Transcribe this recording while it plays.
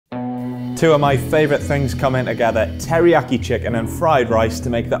Two of my favourite things coming together, teriyaki chicken and fried rice to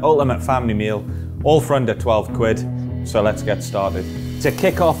make the ultimate family meal, all for under 12 quid. So let's get started. To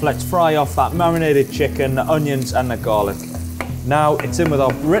kick off, let's fry off that marinated chicken, the onions and the garlic. Now it's in with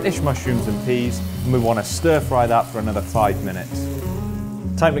our British mushrooms and peas, and we want to stir fry that for another 5 minutes.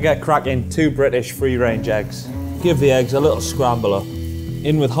 Time to get cracking. 2 British free-range eggs. Give the eggs a little scramble up.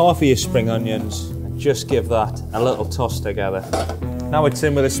 In with half of your spring onions, and just give that a little toss together. Now it's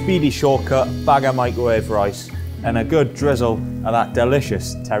in with a speedy shortcut, bag of microwave rice, and a good drizzle of that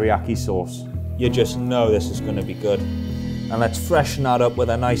delicious teriyaki sauce. You just know this is going to be good. And let's freshen that up with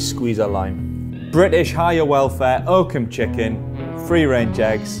a nice squeeze of lime. British higher welfare Oakham chicken, free-range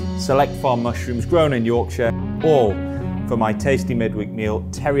eggs, Select Farm mushrooms grown in Yorkshire, all for my tasty midweek meal,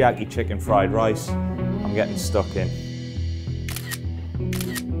 teriyaki chicken fried rice. I'm getting stuck in.